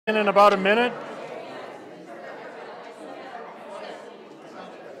In about a minute.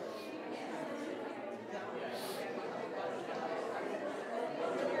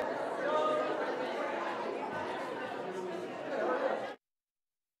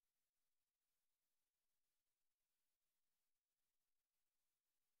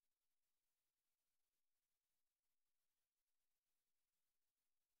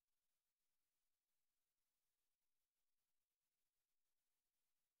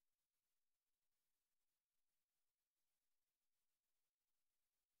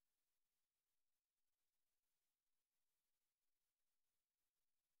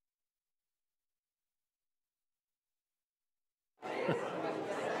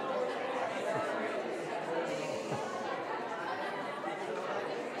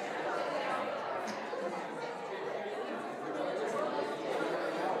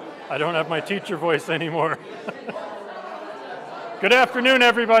 I don't have my teacher voice anymore. Good afternoon,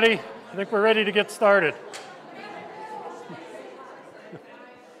 everybody. I think we're ready to get started.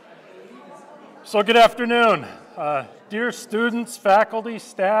 So good afternoon. Dear students, faculty,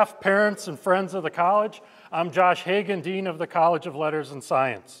 staff, parents, and friends of the college, I'm Josh Hagen, Dean of the College of Letters and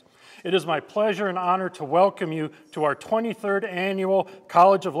Science. It is my pleasure and honor to welcome you to our 23rd Annual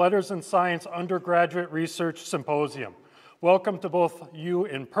College of Letters and Science Undergraduate Research Symposium. Welcome to both you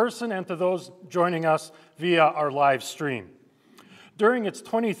in person and to those joining us via our live stream. During its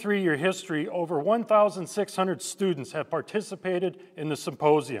 23-year history, over 1,600 students have participated in the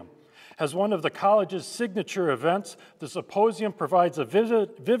symposium. As one of the college's signature events, the symposium provides a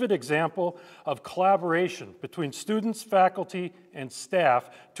vivid example of collaboration between students, faculty, and staff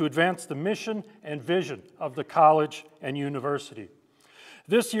to advance the mission and vision of the college and university.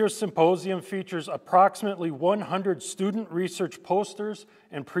 This year's symposium features approximately 100 student research posters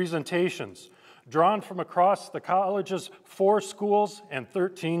and presentations drawn from across the college's 4 schools and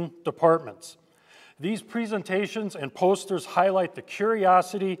 13 departments. These presentations and posters highlight the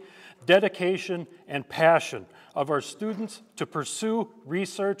curiosity, dedication, and passion of our students to pursue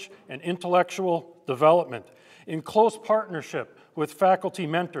research and intellectual development in close partnership with faculty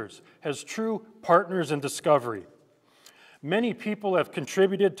mentors as true partners in discovery. Many people have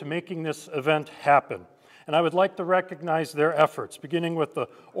contributed to making this event happen, and I would like to recognize their efforts, beginning with the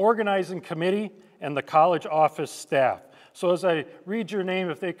organizing committee and the college office staff. So as I read your name,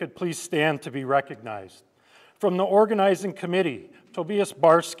 if they could please stand to be recognized. From the organizing committee, Tobias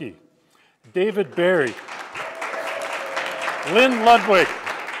Barsky, David Berry, Lynn Ludwig,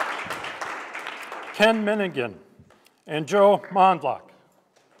 Ken Minigan, and Joe Mondlock.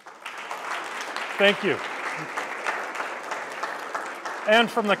 Thank you. And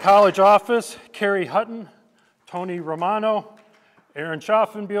from the college office, Carrie Hutton, Tony Romano, Aaron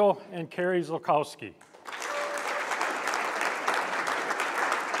Schaffenbiel, and Carrie Zolkowski.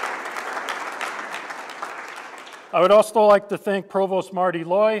 I would also like to thank Provost Marty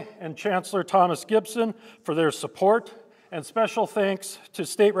Loy and Chancellor Thomas Gibson for their support, and special thanks to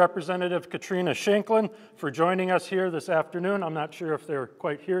State Representative Katrina Shanklin for joining us here this afternoon. I'm not sure if they're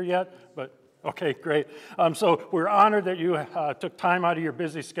quite here yet, but okay, great. So we're honored that you took time out of your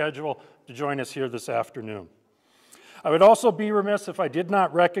busy schedule to join us here this afternoon. I would also be remiss if I did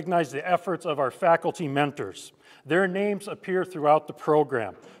not recognize the efforts of our faculty mentors. Their names appear throughout the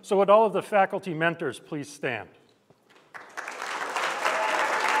program. So would all of the faculty mentors please stand?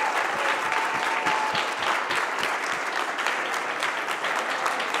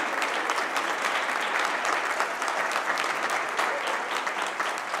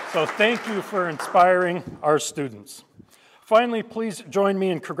 So thank you for inspiring our students. Finally, please join me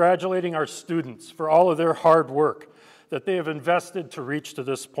in congratulating our students for all of their hard work that they have invested to reach to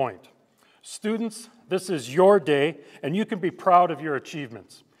this point. Students, this is your day, and you can be proud of your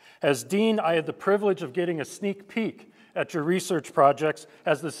achievements. As Dean, I had the privilege of getting a sneak peek at your research projects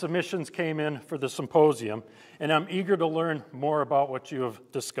as the submissions came in for the symposium, and I'm eager to learn more about what you have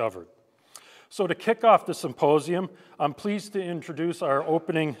discovered. So to kick off the symposium, I'm pleased to introduce our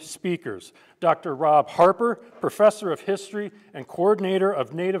opening speakers, Dr. Rob Harper, Professor of History and Coordinator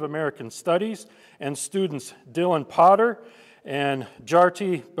of Native American Studies, and students Dylan Potter and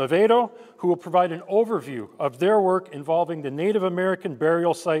Jarti Bavedo, who will provide an overview of their work involving the Native American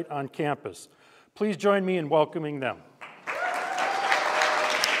burial site on campus. Please join me in welcoming them.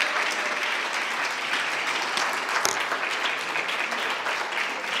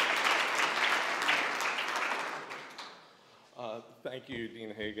 Thank you,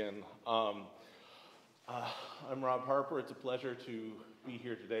 Dean Hagen. I'm Rob Harper. It's a pleasure to be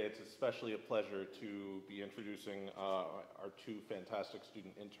here today. It's especially a pleasure to be introducing our 2 fantastic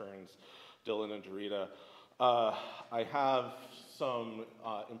student interns, Dylan and Jarita. I have some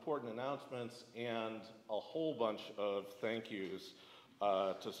important announcements and a whole bunch of thank yous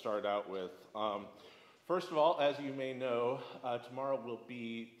to start out with. First of all, as you may know, tomorrow will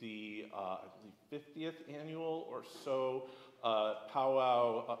be the 50th annual or so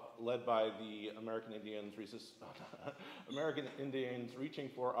powwow led by the American Indians Reaching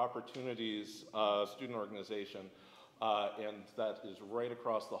for Opportunities student organization. And that is right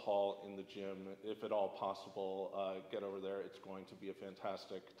across the hall in the gym. If at all possible, get over there. It's going to be a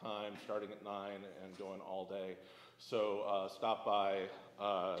fantastic time, starting at 9 and going all day. So stop by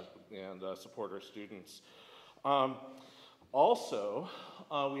and support our students. Also,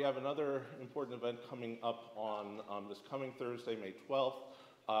 we have another important event coming up on this coming Thursday, May 12th,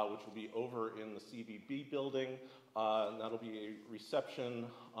 which will be over in the CVB building. And that'll be a reception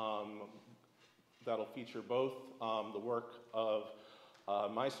that'll feature both the work of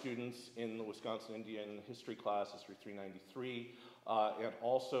my students in the Wisconsin Indian History class, History 393, and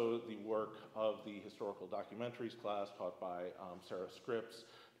also the work of the Historical Documentaries class taught by Sarah Scripps.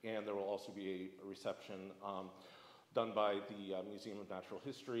 And there will also be a reception done by the Museum of Natural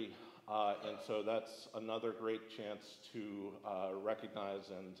History. And so that's another great chance to recognize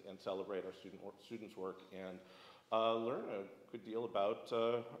and celebrate our students' work and learn a good deal about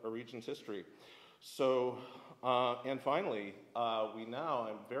our region's history. So, and finally,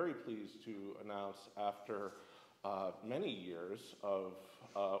 I'm very pleased to announce after many years of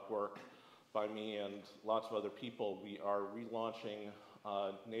work by me and lots of other people, we are relaunching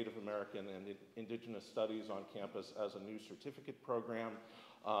Native American and Indigenous Studies on campus as a new certificate program.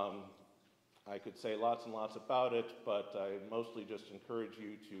 I could say lots and lots about it, but I mostly just encourage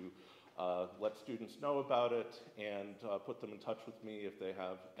you to let students know about it and put them in touch with me if they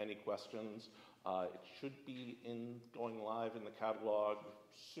have any questions. It should be going live in the catalog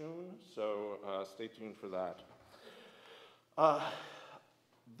soon, so stay tuned for that.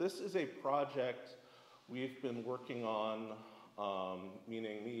 This is a project we've been working on,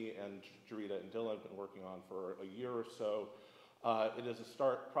 meaning me and Jarita and Dylan have been working on for a year or so. It is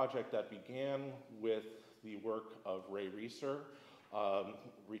a project that began with the work of Ray Reeser,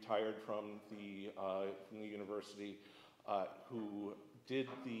 retired from the university, who did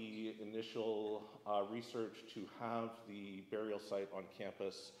the initial research to have the burial site on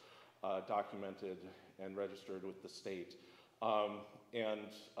campus documented and registered with the state.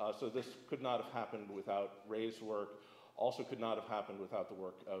 So this could not have happened without Ray's work, also could not have happened without the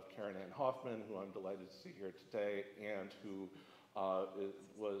work of Karen Ann Hoffman, who I'm delighted to see here today, and who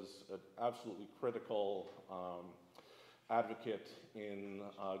was an absolutely critical advocate in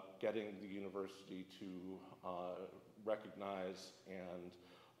getting the university to recognize and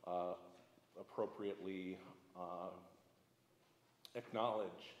appropriately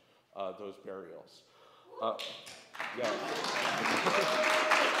acknowledge those burials. Yeah.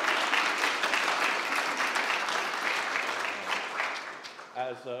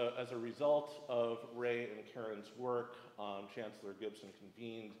 As a result of Ray and Karen's work, Chancellor Gibson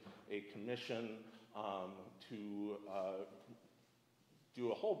convened a commission to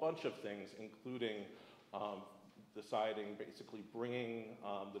do a whole bunch of things, including deciding, basically bringing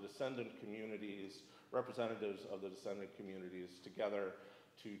the descendant communities, representatives of the descendant communities together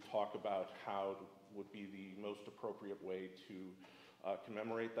to talk about how would be the most appropriate way to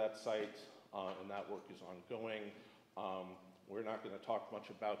commemorate that site, and that work is ongoing. We're not going to talk much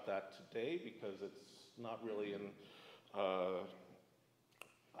about that today because it's not really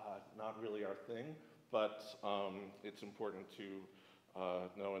our thing, but it's important to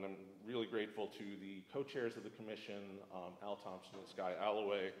know, and I'm really grateful to the co-chairs of the commission, Al Thompson and Sky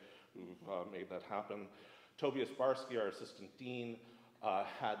Alloway, who've made that happen. Tobias Barsky, our assistant dean,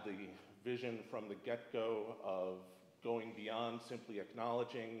 had the vision from the get-go of going beyond simply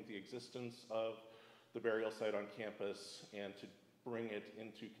acknowledging the existence of the burial site on campus and to bring it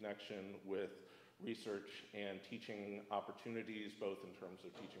into connection with research and teaching opportunities, both in terms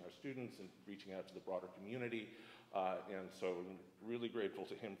of teaching our students and reaching out to the broader community. And so I'm really grateful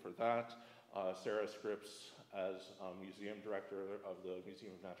to him for that. Sarah Scripps, as museum director of the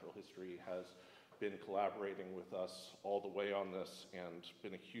Museum of Natural History, has been collaborating with us all the way on this and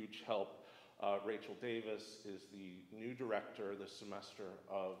been a huge help. Rachel Davis is the new director this semester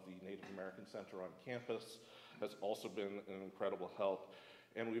of the Native American Center on campus, has also been an incredible help.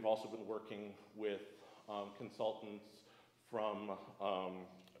 And we've also been working with consultants from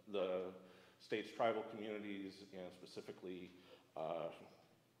the state's tribal communities, and specifically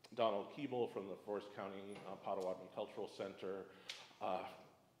Donald Keeble from the Forest County Potawatomi Cultural Center,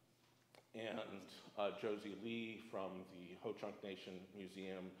 and Josie Lee from the Ho-Chunk Nation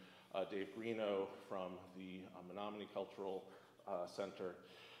Museum, Dave Greeno from the Menominee Cultural Center,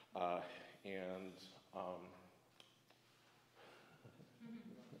 and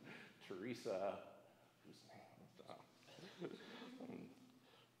Teresa, I'm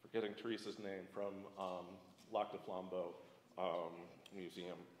forgetting Teresa's name, from Lac de Flambeau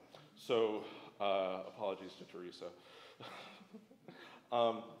Museum. So apologies to Teresa.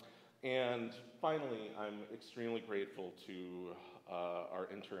 And finally, I'm extremely grateful to our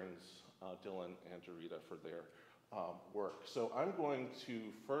interns, Dylan and Jarita, for their work. So I'm going to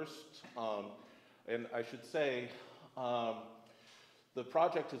first, and I should say, the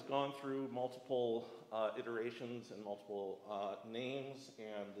project has gone through multiple iterations and multiple names,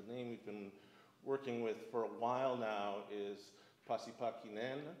 and the name we've been working with for a while now is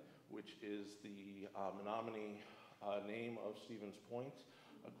Pasipakinen, which is the Menominee name of Stevens Point,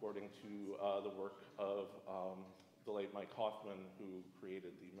 according to the work of the late Mike Hoffman, who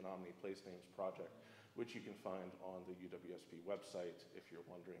created the Menominee Place Names Project, which you can find on the UWSP website if you're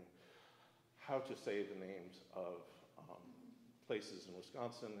wondering how to say the names of places in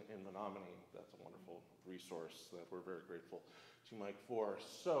Wisconsin. In Menominee, that's a wonderful resource that we're very grateful to Mike for.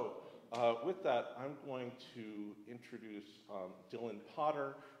 So with that, I'm going to introduce Dylan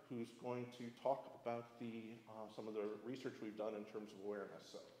Potter, who's going to talk about some of the research we've done in terms of awareness.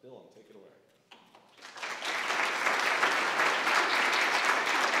 So Dylan, take it away.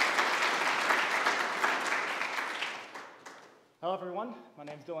 Hello everyone, my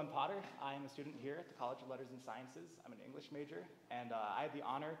name is Dylan Potter. I am a student here at the College of Letters and Sciences. I'm an English major, and I had the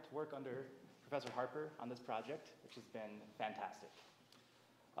honor to work under Professor Harper on this project, which has been fantastic.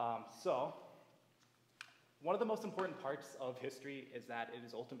 So, one of the most important parts of history is that it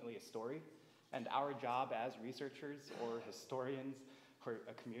is ultimately a story, and our job as researchers or historians for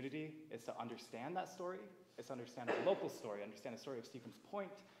a community is to understand that story. It's to understand the local story, understand the story of Stevens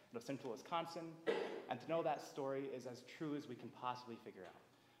Point, and of central Wisconsin, and to know that story is as true as we can possibly figure out,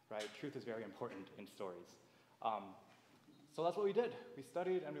 right? Truth is very important in stories. So that's what we did. We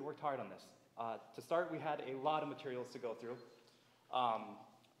studied and we worked hard on this. To start, we had a lot of materials to go through.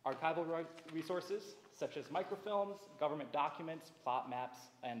 Archival resources, such as microfilms, government documents, plot maps,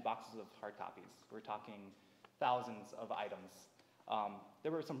 and boxes of hard copies. We're talking thousands of items.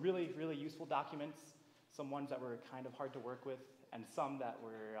 There were some really, really useful documents, some ones that were kind of hard to work with, and some that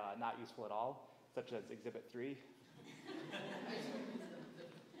were not useful at all, such as Exhibit 3.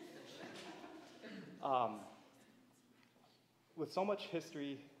 With so much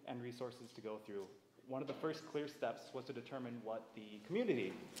history and resources to go through, one of the first clear steps was to determine what the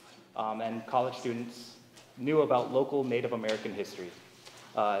community and college students knew about local Native American history,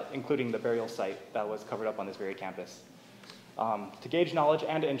 including the burial site that was covered up on this very campus. To gauge knowledge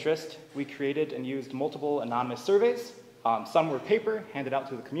and interest, we created and used multiple anonymous surveys. Some were paper, handed out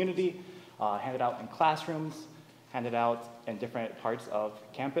to the community, handed out in classrooms, handed out in different parts of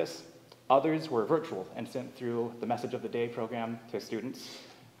campus. Others were virtual and sent through the Message of the Day program to students.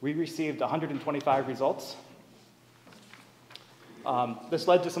 We received 125 results. This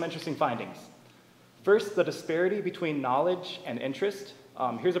led to some interesting findings. First, the disparity between knowledge and interest.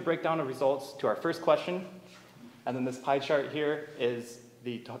 Here's a breakdown of results to our first question, and then this pie chart here is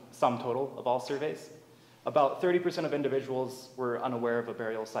the sum total of all surveys. About 30% of individuals were unaware of a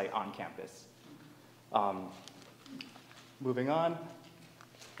burial site on campus. Moving on,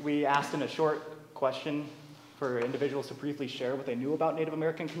 we asked in a short question for individuals to briefly share what they knew about Native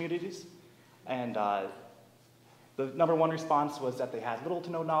American communities. And the number one response was that they had little to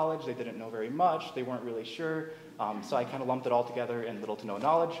no knowledge, they didn't know very much, they weren't really sure. So I kind of lumped it all together in little to no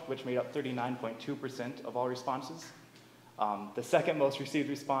knowledge, which made up 39.2% of all responses. The second most received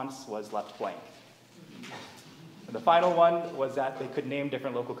response was left blank. And the final one was that they could name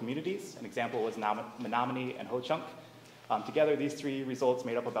different local communities. An example was Menominee and Ho-Chunk. Together, these three results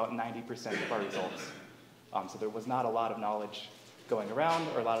made up about 90% of our results. So there was not a lot of knowledge going around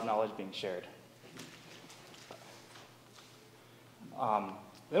or a lot of knowledge being shared.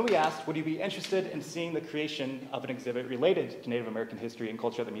 Then we asked, would you be interested in seeing the creation of an exhibit related to Native American history and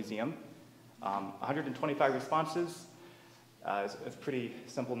culture at the museum? 125 responses. It's a pretty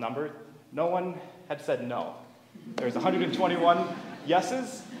simple number. No one had said no. There was 121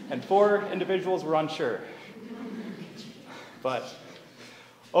 yeses, and 4 individuals were unsure. But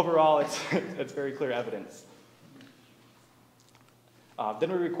overall, it's very clear evidence.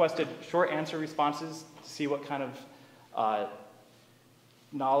 Then we requested short answer responses to see what kind of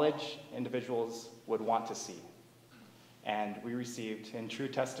knowledge individuals would want to see. And we received, in true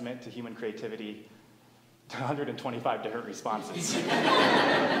testament to human creativity, 125 different responses.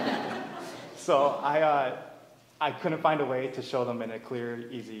 So I couldn't find a way to show them in a clear,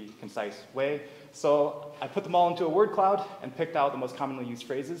 easy, concise way. So I put them all into a word cloud and picked out the most commonly used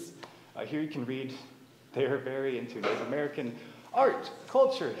phrases. Here you can read, they're very into Native American art,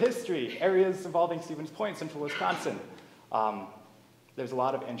 culture, history, areas involving Stevens Point, central Wisconsin. There's a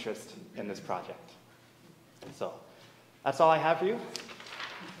lot of interest in this project. So that's all I have for you.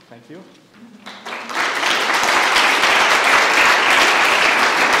 Thank you.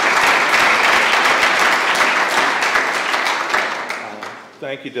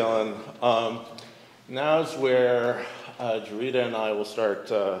 Thank you, Dylan. Now's where Jarita and I will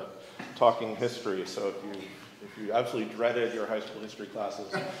start talking history. So if you absolutely dreaded your high school history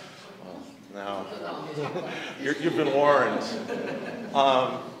classes, well, now you've been warned.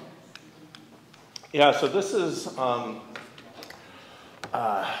 Yeah, so this is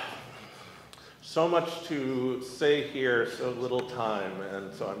so much to say here, so little time,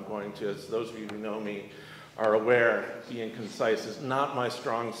 and so I'm going to, as those of you who know me are aware, being concise is not my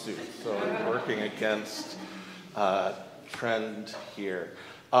strong suit, so I'm working against trend here.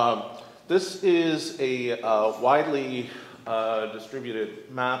 This is a widely distributed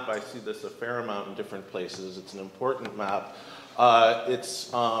map. I see this a fair amount in different places. It's an important map.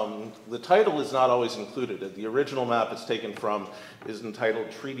 The title is not always included. The original map it's taken from is entitled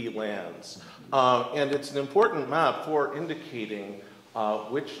Treaty Lands. And it's an important map for indicating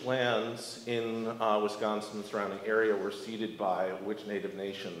which lands in Wisconsin and surrounding area were ceded by which native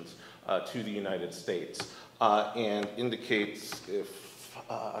nations to the United States, and indicates if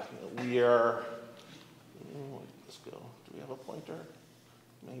we are, where did this go? Do we have a pointer?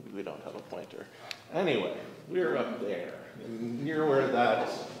 Maybe we don't have a pointer. Anyway, we're up there, near where that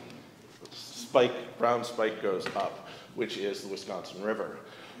spike, brown spike goes up, which is the Wisconsin River.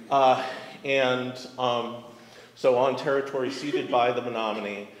 So on territory ceded by the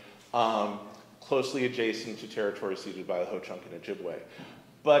Menominee, closely adjacent to territory ceded by the Ho-Chunk and Ojibwe.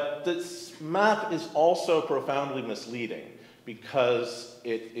 But this map is also profoundly misleading because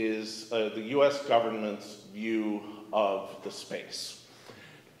it is the US government's view of the space.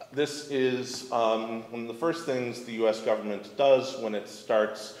 This is one of the first things the US government does when it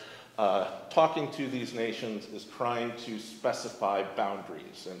starts talking to these nations is trying to specify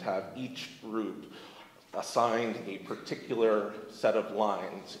boundaries and have each group assigned a particular set of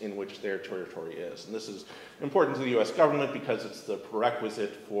lines in which their territory is. And this is important to the US government because it's the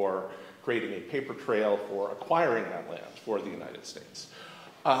prerequisite for creating a paper trail for acquiring that land for the United States.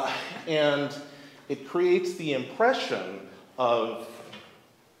 And it creates the impression of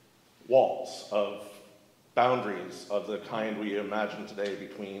walls, of boundaries of the kind we imagine today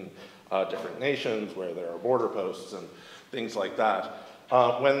between different nations where there are border posts and things like that.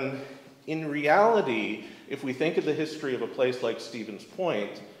 When in reality, if we think of the history of a place like Stevens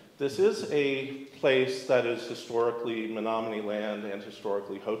Point, this is a place that is historically Menominee land and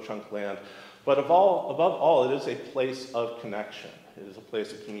historically Ho-Chunk land, but above all, it is a place of connection. It is a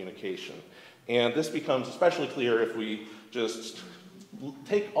place of communication. And this becomes especially clear if we just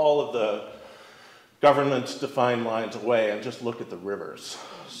take all of the government-defined lines away and just look at the rivers.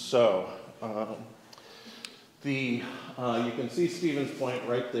 So, you can see Stevens Point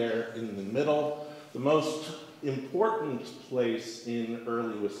right there in the middle. The most important place in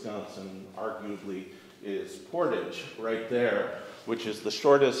early Wisconsin, arguably, is Portage, right there, which is the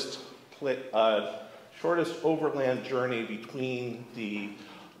shortest overland journey between the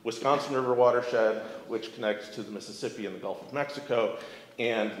Wisconsin River watershed, which connects to the Mississippi and the Gulf of Mexico,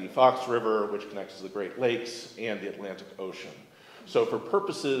 and the Fox River, which connects to the Great Lakes and the Atlantic Ocean. So for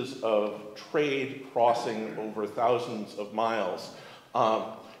purposes of trade crossing over thousands of miles,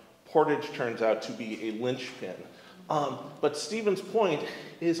 Portage turns out to be a linchpin. But Stevens Point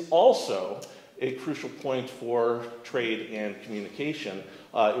is also a crucial point for trade and communication.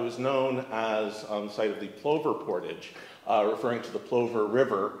 It was known as the site of the Plover Portage, referring to the Plover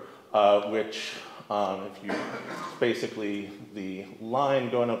River, which if you basically the line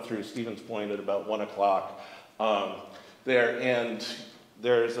going up through Stevens Point at about 1 o'clock there, and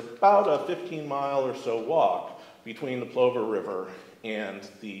there's about a 15-mile or so walk between the Plover River and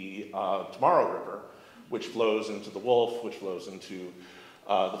the Tomorrow River, which flows into the Wolf, which flows into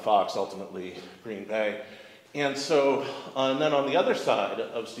the Fox, ultimately Green Bay. And so, and then on the other side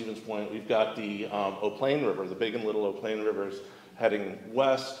of Stevens Point, we've got the Eau Plaine River, the Big and Little Eau Plaine Rivers heading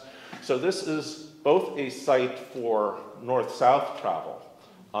west. So this is both a site for north-south travel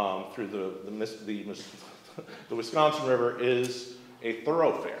through the Wisconsin River is a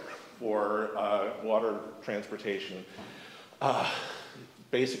thoroughfare for water transportation,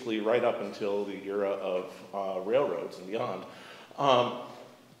 basically right up until the era of railroads and beyond.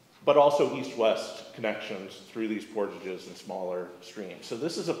 but also east-west connections through these portages and smaller streams. So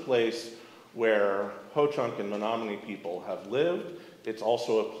this is a place where Ho-Chunk and Menominee people have lived. It's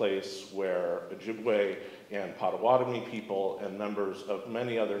also a place where Ojibwe and Potawatomi people and members of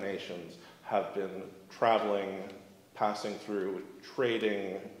many other nations have been traveling, passing through,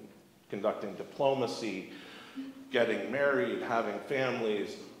 trading, conducting diplomacy, getting married, having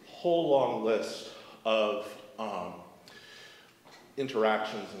families, whole long list of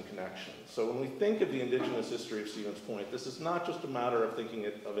interactions and connections. So when we think of the indigenous history of Stevens Point, this is not just a matter of thinking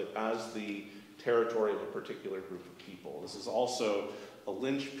of it as the territory of a particular group of people. This is also a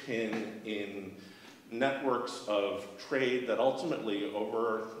linchpin in networks of trade that ultimately,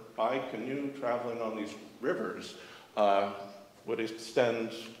 over by canoe traveling on these rivers, would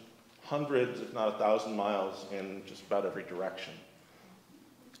extend hundreds, if not 1,000 miles in just about every direction.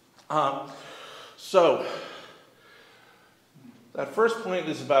 So that first point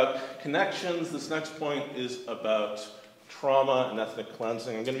is about connections. This next point is about trauma and ethnic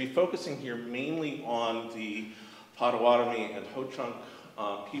cleansing. I'm going to be focusing here mainly on the Potawatomi and Ho-Chunk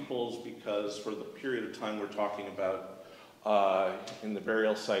peoples because for the period of time we're talking about in the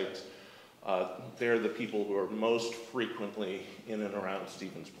burial site, they're the people who are most frequently in and around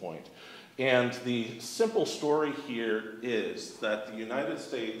Stevens Point. And the simple story here is that the United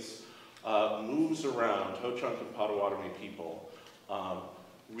States moves around Ho-Chunk and Potawatomi people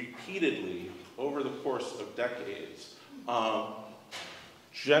repeatedly over the course of decades,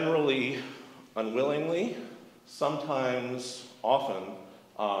 generally unwillingly, sometimes often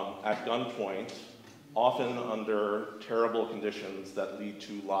at gunpoint, often under terrible conditions that lead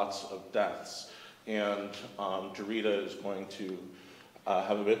to lots of deaths. And Jarita is going to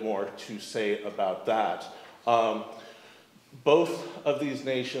have a bit more to say about that. Both of these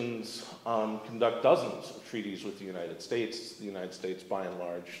nations conduct dozens of treaties with the United States. The United States, by and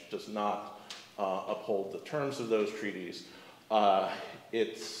large, does not uphold the terms of those treaties.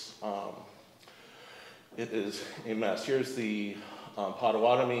 It is a mess. Here's the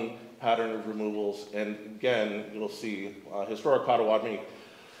Potawatomi pattern of removals, and again, you'll see historic Potawatomi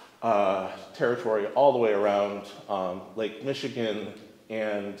territory all the way around Lake Michigan,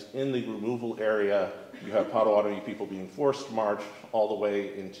 and in the removal area, you have Potawatomi people being forced to march all the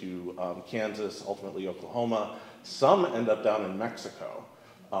way into Kansas, ultimately Oklahoma. Some end up down in Mexico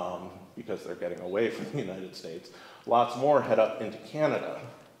because they're getting away from the United States. Lots more head up into Canada.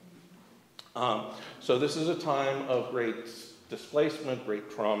 So this is a time of great displacement, great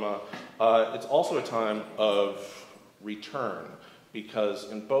trauma. It's also a time of return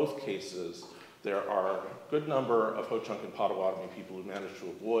because in both cases, there are a good number of Ho-Chunk and Potawatomi people who manage to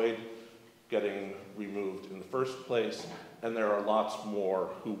avoid getting removed in the first place, and there are lots more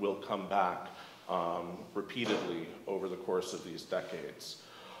who will come back repeatedly over the course of these decades.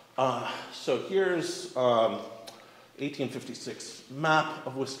 So here's 1856 map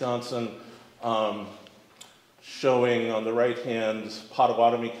of Wisconsin showing on the right hand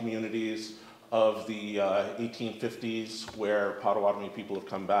Potawatomi communities of the 1850s where Potawatomi people have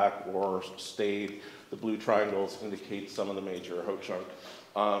come back or stayed. The blue triangles indicate some of the major Ho-Chunk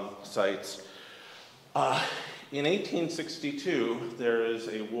sites. In 1862, there is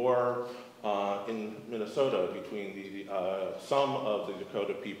a war in Minnesota between some of the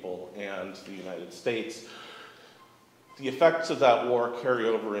Dakota people and the United States. The effects of that war carry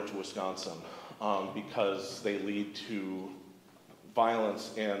over into Wisconsin because they lead to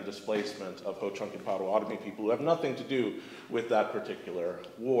violence and displacement of Ho-Chunk and Potawatomi people who have nothing to do with that particular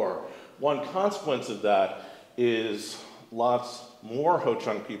war. One consequence of that is lots more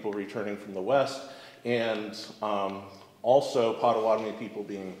Ho-Chunk people returning from the West and also Potawatomi people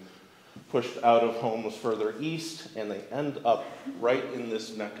being pushed out of homes further east, and they end up right in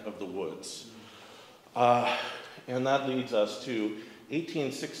this neck of the woods. And that leads us to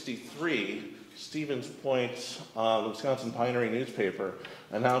 1863. Stevens Point, the Wisconsin Pioneer newspaper,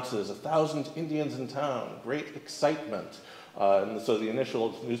 announces 1,000 Indians in town, great excitement. And so the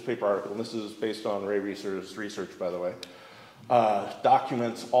initial newspaper article, and this is based on Ray Reeser's research, by the way,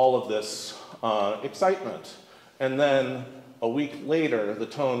 documents all of this excitement. And then a week later, the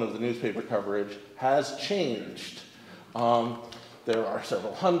tone of the newspaper coverage has changed. There are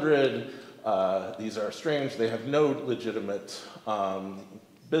several hundred. These are strange. They have no legitimate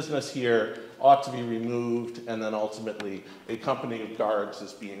business here, ought to be removed, and then ultimately a company of guards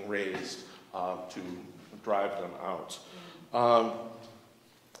is being raised to drive them out.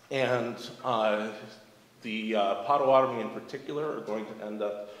 The Potawatomi in particular are going to end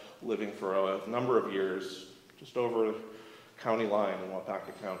up living for a number of years just over county line in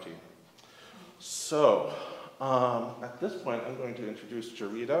Waupaca County. So At this point, I'm going to introduce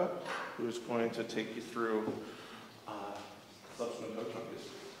Jarita, who is going to take you through subsequent Ho-Chunk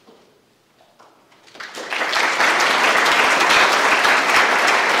history.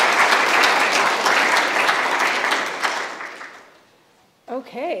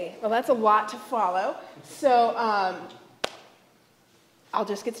 Okay, well that's a lot to follow. So I'll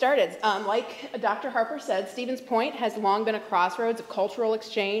just get started. Like Dr. Harper said, Stevens Point has long been a crossroads of cultural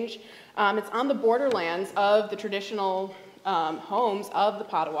exchange. It's on the borderlands of the traditional homes of the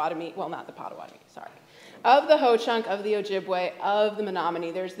Potawatomi, well not the Potawatomi, sorry, of the Ho-Chunk, of the Ojibwe, of the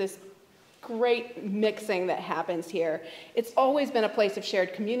Menominee. There's this great mixing that happens here. It's always been a place of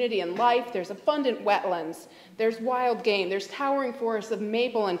shared community and life. There's abundant wetlands. There's wild game. There's towering forests of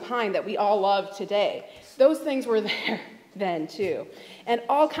maple and pine that we all love today. Those things were there then too. And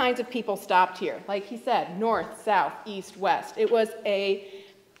all kinds of people stopped here. Like he said, north, south, east, west. It was a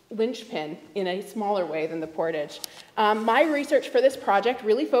linchpin in a smaller way than the Portage. My research for this project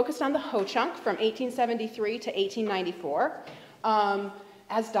really focused on the Ho-Chunk from 1873 to 1894.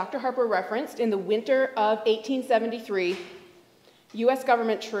 As Dr. Harper referenced, in the winter of 1873, US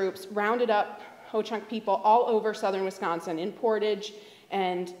government troops rounded up Ho-Chunk people all over southern Wisconsin, in Portage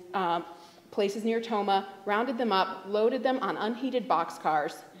and places near Tomah, rounded them up, loaded them on unheated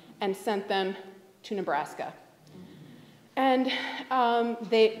boxcars, and sent them to Nebraska. And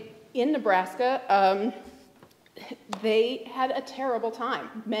in Nebraska, they had a terrible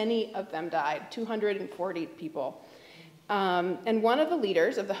time. Many of them died, 240 people. And one of the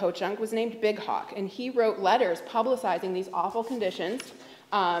leaders of the Ho-Chunk was named Big Hawk, and he wrote letters publicizing these awful conditions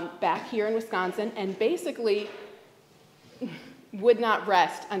back here in Wisconsin, and basically would not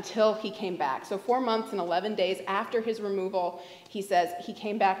rest until he came back. So 4 months and 11 days after his removal, he says he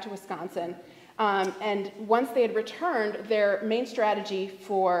came back to Wisconsin. And once they had returned, their main strategy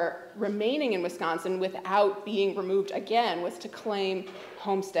for remaining in Wisconsin without being removed again was to claim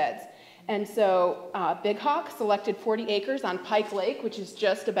homesteads. And so Big Hawk selected 40 acres on Pike Lake, which is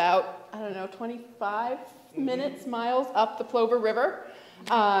just about, I don't know, 25 miles up the Plover River.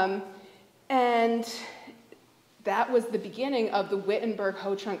 And that was the beginning of the Wittenberg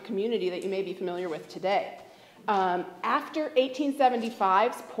Ho-Chunk community that you may be familiar with today. After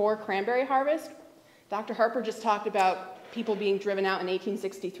 1875's poor cranberry harvest, Dr. Harper just talked about people being driven out in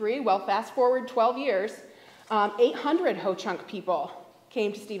 1863. Well, fast forward 12 years, 800 Ho-Chunk people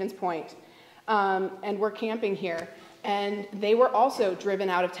came to Stevens Point and were camping here. And they were also driven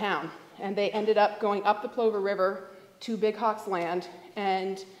out of town. And they ended up going up the Plover River to Big Hawk's land.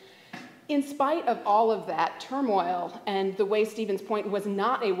 And in spite of all of that turmoil and the way Stevens Point was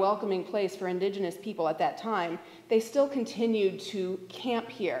not a welcoming place for indigenous people at that time, they still continued to camp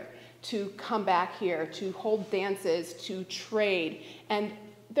here, to come back here, to hold dances, to trade. And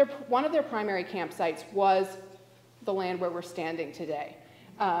one of their primary campsites was the land where we're standing today.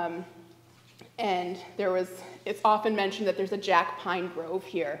 And it's often mentioned that there's a jack pine grove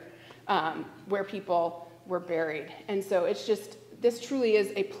here where people were buried. And so this truly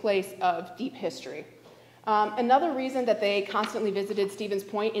is a place of deep history. Another reason that they constantly visited Stevens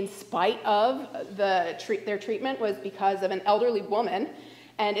Point in spite of their treatment was because of an elderly woman.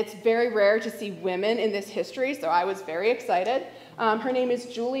 And it's very rare to see women in this history, so I was very excited. Her name is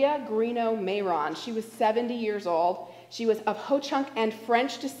Julia Greeno-Mayron. She was 70 years old. She was of Ho-Chunk and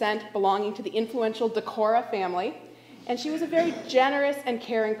French descent, belonging to the influential Decorah family. And she was a very generous and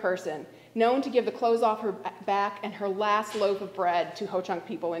caring person, known to give the clothes off her back and her last loaf of bread to Ho-Chunk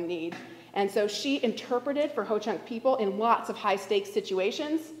people in need. And so she interpreted for Ho-Chunk people in lots of high-stakes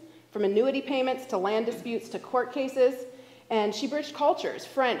situations, from annuity payments to land disputes to court cases. And she bridged cultures,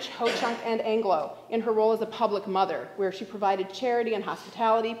 French, Ho-Chunk, and Anglo, in her role as a public mother, where she provided charity and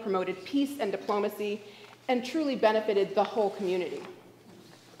hospitality, promoted peace and diplomacy, and truly benefited the whole community.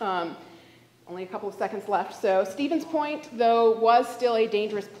 Only a couple of seconds left. So Stevens Point, though, was still a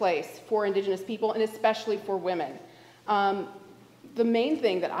dangerous place for indigenous people, and especially for women. The main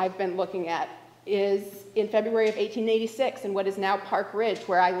thing that I've been looking at is in February of 1886, in what is now Park Ridge,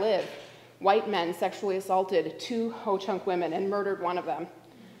 where I live, white men sexually assaulted 2 Ho-Chunk women and murdered one of them.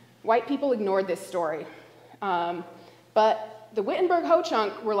 White people ignored this story. But the Wittenberg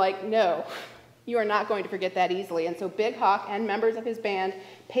Ho-Chunk were like, no, you are not going to forget that easily. And so Big Hawk and members of his band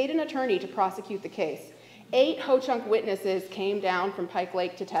paid an attorney to prosecute the case. 8 Ho-Chunk witnesses came down from Pike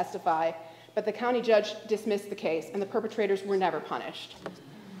Lake to testify, but the county judge dismissed the case, and the perpetrators were never punished.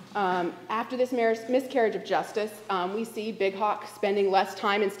 After this miscarriage of justice, we see Big Hawk spending less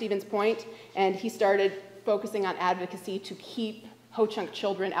time in Stevens Point, and he started focusing on advocacy to keep Ho-Chunk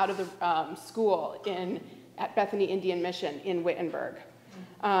children out of the school at Bethany Indian Mission in Wittenberg.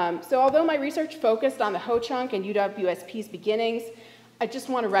 So although my research focused on the Ho-Chunk and UWSP's beginnings, I just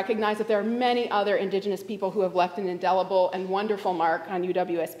want to recognize that there are many other Indigenous people who have left an indelible and wonderful mark on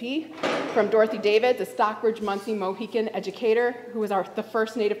UWSP, from Dorothy Davids, a Stockbridge Munsee Mohican educator who was the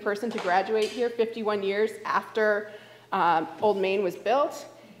first Native person to graduate here 51 years after Old Main was built.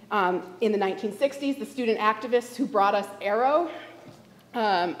 In the 1960s, the student activists who brought us Arrow,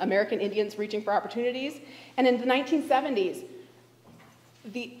 American Indians Reaching for Opportunities, and in the 1970s,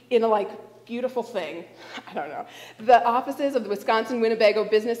 in a beautiful thing, I don't know, the offices of the Wisconsin-Winnebago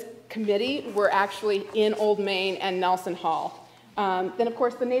Business Committee were actually in Old Main and Nelson Hall. Then, of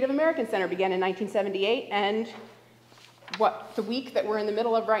course, the Native American Center began in 1978, and the week that we're in the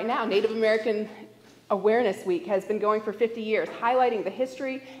middle of right now, Native American Awareness Week, has been going for 50 years, highlighting the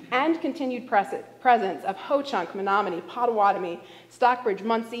history and continued presence of Ho-Chunk, Menominee, Potawatomi, Stockbridge,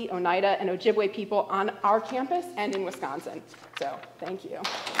 Munsee, Oneida, and Ojibwe people on our campus and in Wisconsin. So, thank you.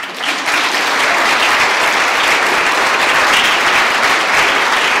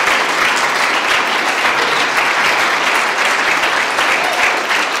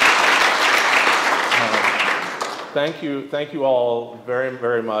 Thank you all very,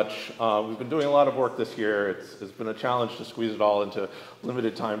 very much. We've been doing a lot of work this year. It's been a challenge to squeeze it all into a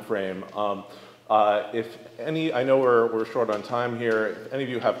limited time frame. If any, I know we're short on time here. If any of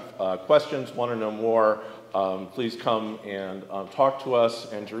you have questions, want to know more, please come and talk to us.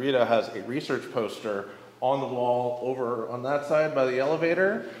 And Jarita has a research poster on the wall over on that side by the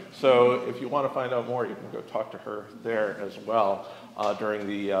elevator. So if you want to find out more, you can go talk to her there as well during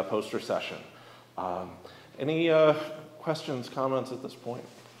the poster session. Any questions, comments at this point?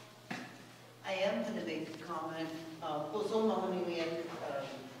 I am going to make a comment.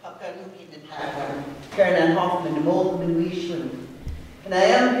 And I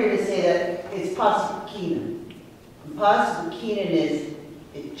am here to say that it's Possible Keenan. And Possible Keenan is,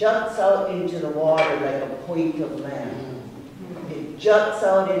 it juts out into the water like a point of land. It juts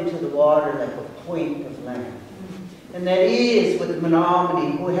out into the water like a point of land. And that is with the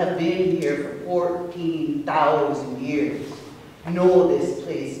Menominee, who have been here for 14,000 years, know this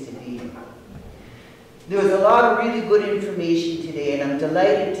place to be. There was a lot of really good information today, and I'm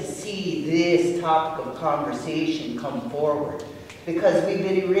delighted to see this topic of conversation come forward, because we've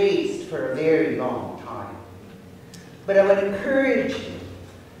been erased for a very long time. But I would encourage you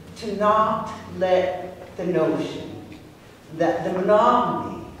to not let the notion that the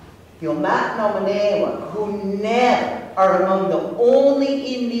Menominee, the Omatnomanewa, who never are among the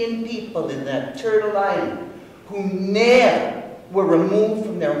only Indian people in that Turtle Island, who never were removed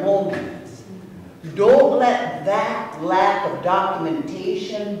from their homelands. Don't let that lack of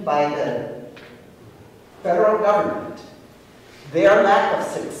documentation by the federal government, their lack of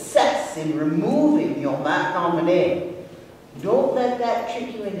success in removing the Omatnomanewa, don't let that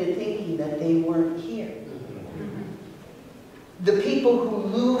trick you into thinking that they weren't here. The people who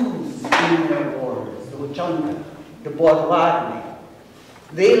lose in their wars, the Ho-Chunk, the Potawatomi,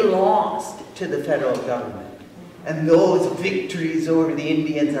 they lost to the federal government. And those victories over the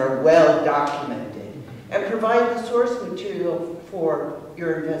Indians are well documented and provide the source material for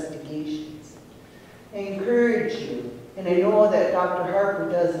your investigations. I encourage you, and I know that Dr. Harper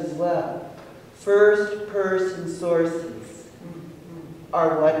does as well, first-person sources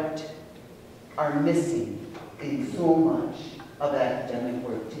are what are missing in so much of academic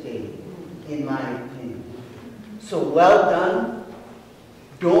work today, in my opinion. So well done.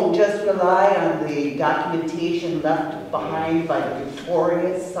 Don't just rely on the documentation left behind by the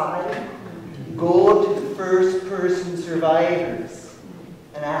Victoria's side. Go to the first-person survivors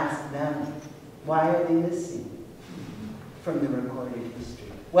and ask them, why are they missing from the recorded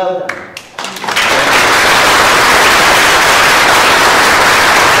history? Well done.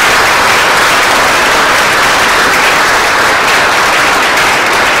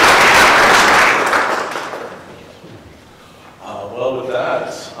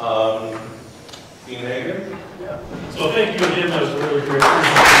 Hagen? Yeah. So thank you again, that was a really great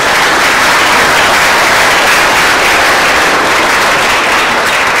presentation.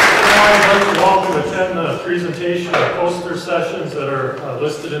 Now I'd like to welcome to attend the presentation of poster sessions that are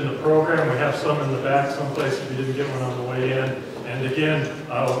listed in the program. We have some in the back someplace if you didn't get one on the way in. And again,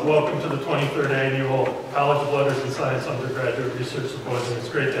 welcome to the 23rd Annual College of Letters and Science Undergraduate Research Symposium. It's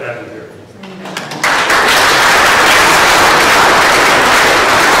great to have you here.